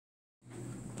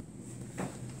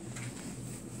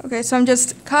Okay, so I'm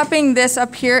just copying this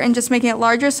up here and just making it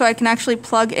larger so I can actually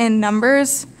plug in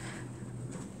numbers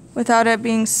without it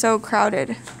being so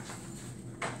crowded.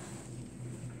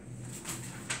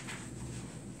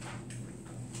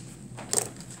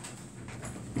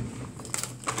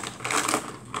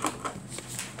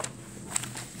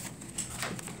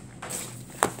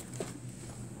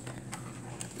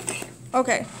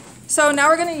 Okay, so now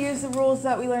we're going to use the rules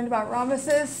that we learned about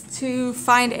rhombuses to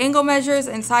find angle measures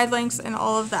and side lengths and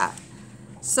all of that.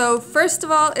 So first of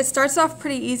all, it starts off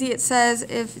pretty easy. It says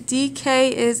if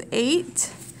dk is 8,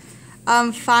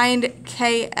 find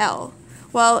KL.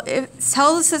 Well, it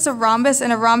tells us it's a rhombus,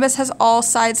 and a rhombus has all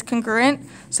sides congruent.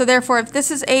 So therefore, if this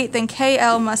is 8, then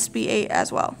KL must be 8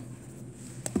 as well.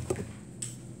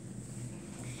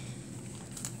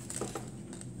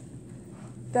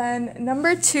 Then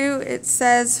number 2, it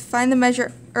says find the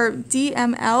measure, or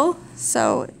DML.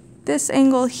 So this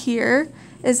angle here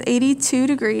is 82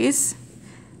 degrees.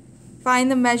 Find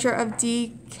the measure of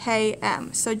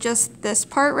DKM. So just this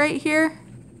part right here.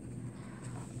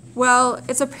 Well,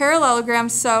 it's a parallelogram,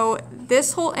 so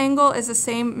this whole angle is the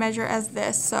same measure as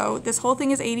this. So this whole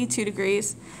thing is 82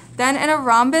 degrees. Then in a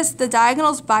rhombus, the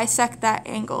diagonals bisect that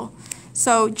angle.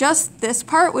 So just this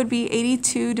part would be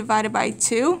 82 divided by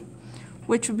 2,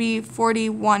 which would be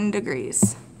 41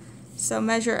 degrees. So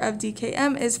measure of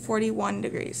DKM is 41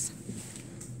 degrees.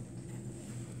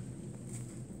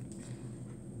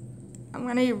 I'm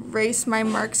going to erase my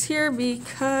marks here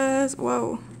because,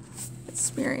 whoa, it's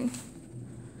smearing.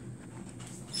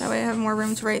 That way I have more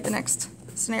room to write the next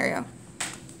scenario.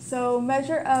 So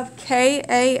measure of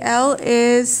KAL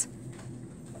is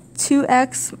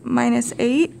 2x minus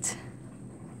 8.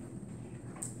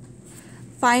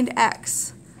 Find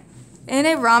x. In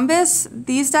a rhombus,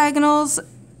 these diagonals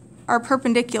are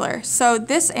perpendicular. So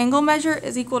this angle measure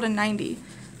is equal to 90.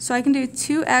 So I can do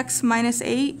 2x minus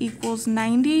 8 equals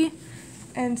 90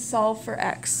 and solve for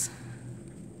x.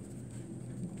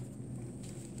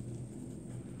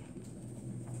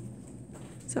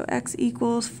 So x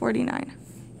equals 49.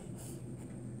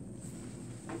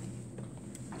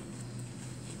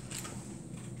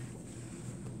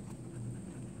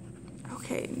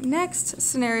 Okay, next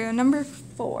scenario, number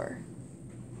 4.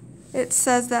 It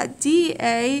says that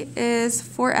DA is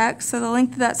 4x, so the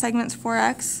length of that segment is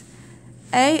 4x.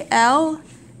 AL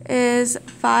is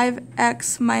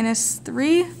 5x minus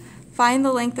 3. Find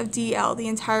the length of DL, the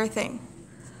entire thing.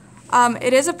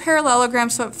 It is a parallelogram,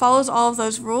 so it follows all of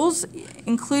those rules,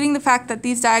 including the fact that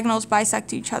these diagonals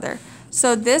bisect each other.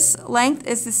 So this length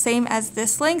is the same as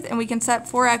this length, and we can set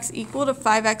 4x equal to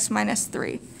 5x minus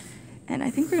 3. And I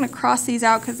think we're going to cross these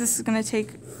out because this is going to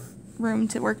take room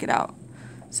to work it out.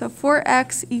 So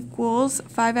 4x equals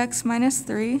 5x minus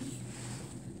 3,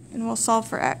 and we'll solve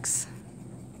for x.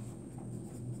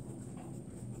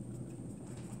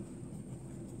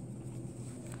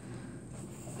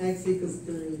 X equals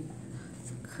 3.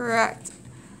 Correct.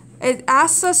 It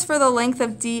asks us for the length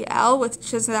of DL,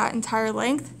 which is that entire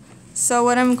length. So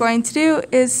what I'm going to do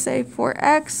is say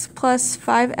 4x plus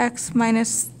 5x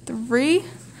minus 3,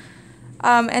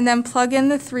 and then plug in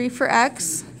the 3 for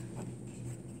x,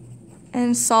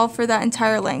 and solve for that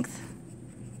entire length.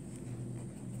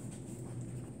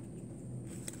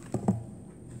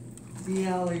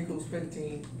 DL equals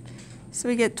 15. So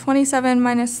we get 27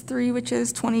 minus 3, which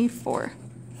is 24.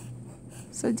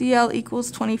 So DL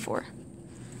equals 24.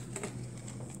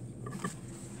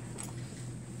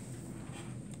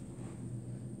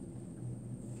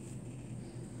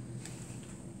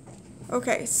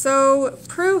 Okay, so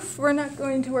proof, we're not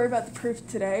going to worry about the proof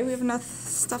today. We have enough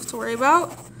stuff to worry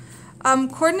about.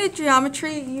 Coordinate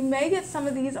geometry, you may get some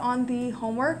of these on the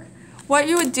homework. What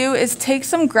you would do is take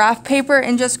some graph paper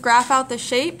and just graph out the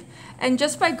shape. And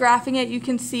just by graphing it, you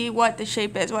can see what the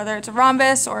shape is, whether it's a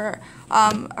rhombus or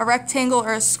a rectangle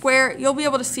or a square. You'll be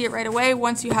able to see it right away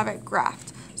once you have it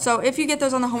graphed. So if you get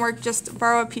those on the homework, just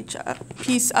borrow a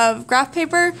piece of graph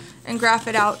paper and graph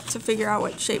it out to figure out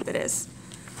what shape it is.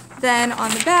 Then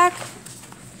on the back,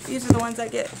 these are the ones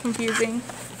that get confusing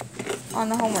on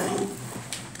the homework.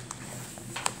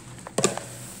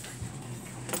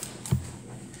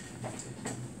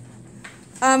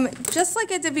 Just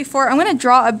like I did before, I'm going to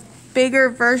draw a bigger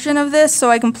version of this so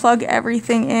I can plug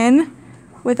everything in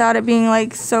without it being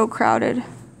like so crowded.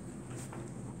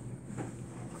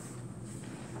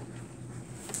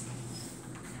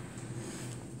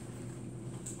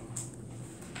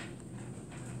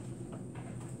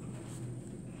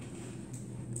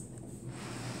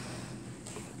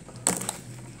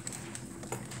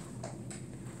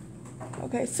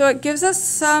 Okay, so it gives us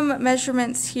some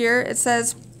measurements here. It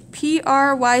says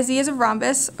PRYZ is a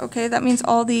rhombus. Okay, that means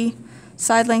all the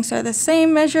side lengths are the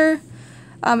same measure.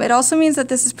 It also means that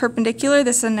this is perpendicular.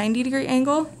 This is a 90-degree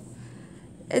angle.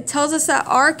 It tells us that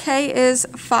RK is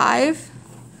 5,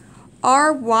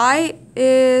 RY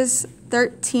is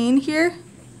 13 here,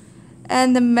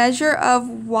 and the measure of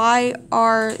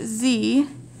YRZ,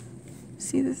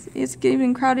 see this, it's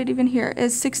getting crowded even here,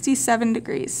 is 67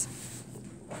 degrees.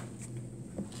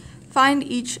 Find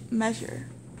each measure.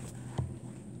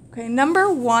 Okay,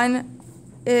 number 1,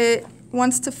 it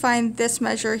wants to find this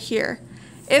measure here.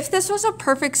 If this was a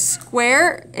perfect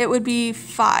square, it would be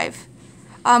 5.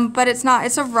 But it's not.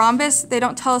 It's a rhombus. They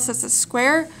don't tell us it's a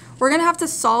square. We're going to have to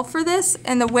solve for this,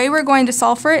 and the way we're going to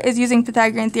solve for it is using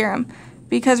Pythagorean theorem.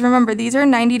 Because remember, these are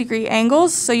 90-degree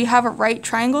angles, so you have a right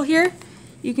triangle here.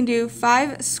 You can do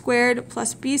 5 squared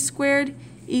plus b squared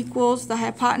equals the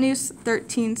hypotenuse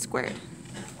 13 squared.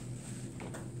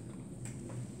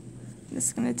 This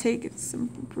is going to take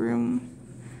some room.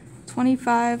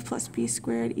 25 plus b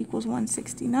squared equals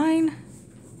 169.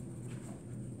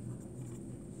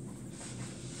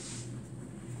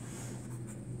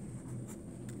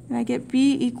 And I get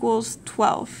b equals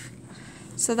 12.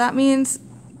 So that means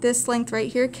this length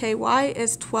right here, ky,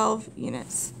 is 12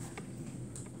 units.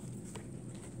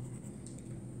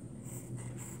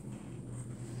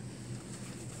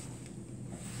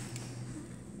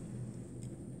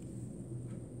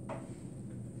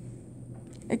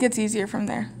 It gets easier from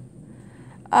there.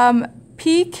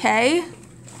 PK,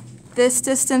 this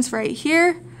distance right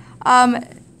here,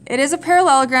 it is a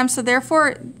parallelogram, so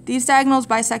therefore these diagonals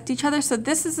bisect each other, so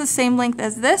this is the same length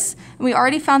as this, and we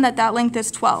already found that that length is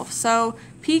 12, so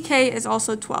PK is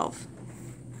also 12.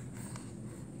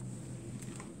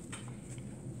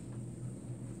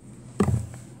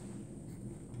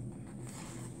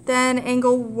 Then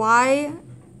angle YKZ.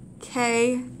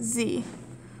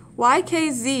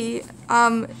 YKZ,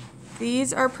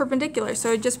 these are perpendicular, so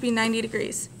it would just be 90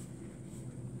 degrees.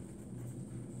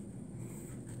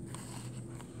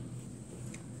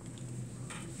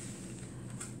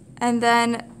 And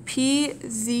then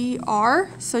PZR,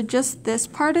 so just this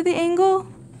part of the angle.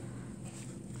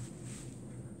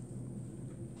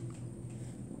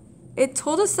 It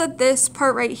told us that this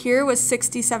part right here was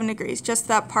 67 degrees, just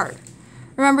that part.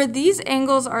 Remember, these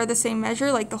angles are the same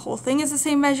measure, like the whole thing is the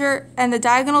same measure, and the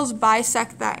diagonals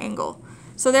bisect that angle.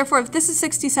 So therefore, if this is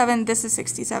 67, this is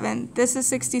 67, this is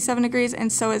 67 degrees,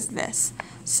 and so is this.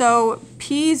 So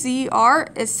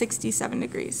PZR is 67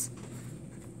 degrees.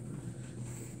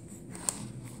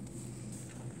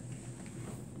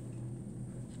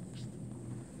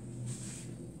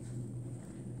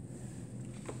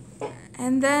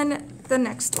 And then the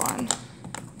next one.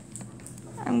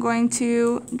 I'm going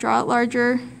to draw it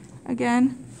larger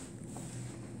again.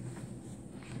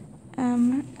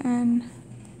 M, N,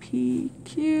 P,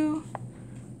 Q.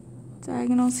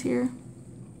 Diagonals here.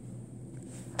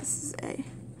 This is A.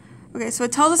 Okay, so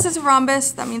it tells us it's a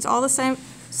rhombus. That means all the same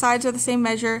sides are the same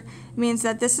measure. It means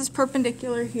that this is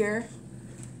perpendicular here.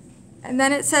 And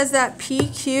then it says that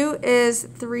PQ is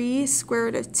 3 square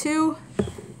root of 2.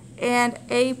 And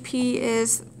AP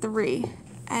is 3,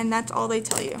 and that's all they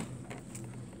tell you.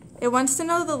 It wants to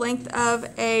know the length of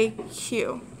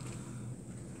AQ.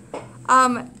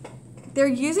 They're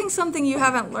using something you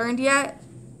haven't learned yet.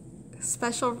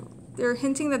 They're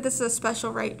hinting that this is a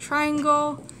special right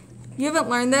triangle. You haven't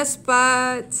learned this,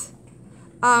 but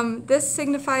this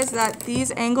signifies that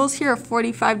these angles here are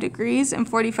 45 degrees and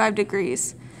 45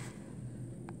 degrees.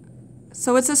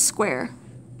 So it's a square.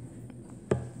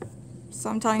 So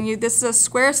I'm telling you, this is a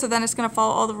square, so then it's going to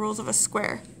follow all the rules of a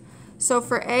square. So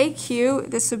for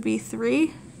AQ, this would be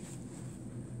 3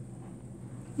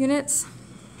 units.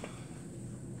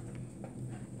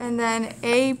 And then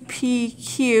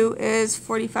APQ is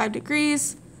 45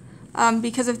 degrees.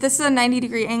 Because if this is a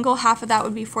 90-degree angle, half of that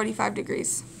would be 45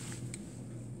 degrees.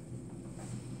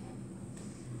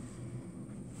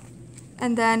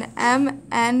 And then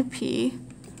MNP,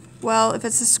 well, if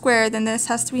it's a square, then this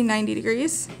has to be 90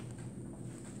 degrees.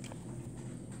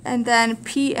 And then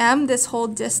PM, this whole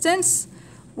distance,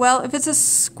 well, if it's a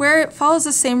square, it follows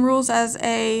the same rules as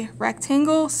a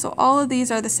rectangle, so all of these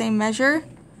are the same measure.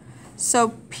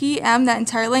 So PM, that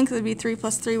entire length, would be 3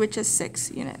 plus 3, which is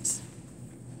 6 units.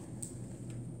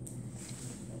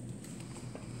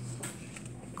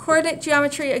 Coordinate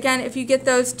geometry, again, if you get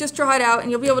those, just draw it out,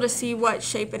 and you'll be able to see what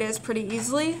shape it is pretty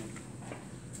easily.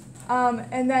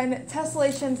 And then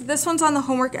tessellations, this one's on the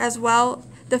homework as well.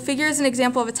 The figure is an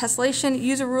example of a tessellation.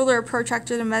 Use a ruler or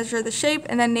protractor to measure the shape,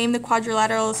 and then name the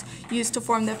quadrilaterals used to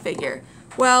form the figure.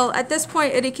 Well, at this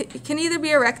point, it can either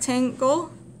be a rectangle.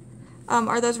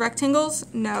 Are those rectangles?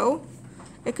 No.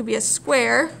 It could be a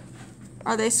square.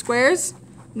 Are they squares?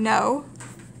 No.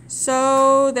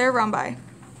 So they're rhombi.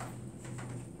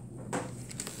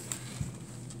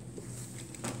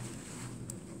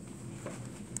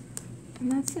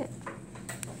 And that's it.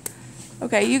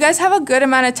 Okay, you guys have a good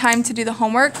amount of time to do the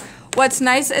homework. What's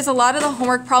nice is a lot of the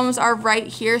homework problems are right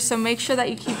here, so make sure that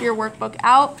you keep your workbook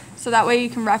out so that way you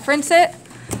can reference it.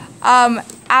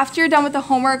 After you're done with the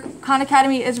homework, Khan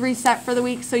Academy is reset for the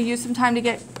week, so use some time to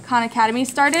get Khan Academy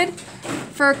started.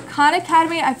 For Khan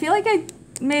Academy, I feel like I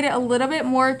made it a little bit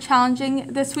more challenging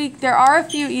this week. There are a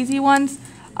few easy ones,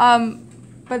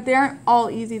 but they aren't all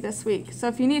easy this week. So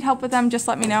if you need help with them, just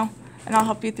let me know, and I'll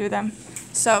help you through them.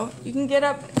 So you can get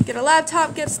up, get a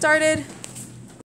laptop, get started.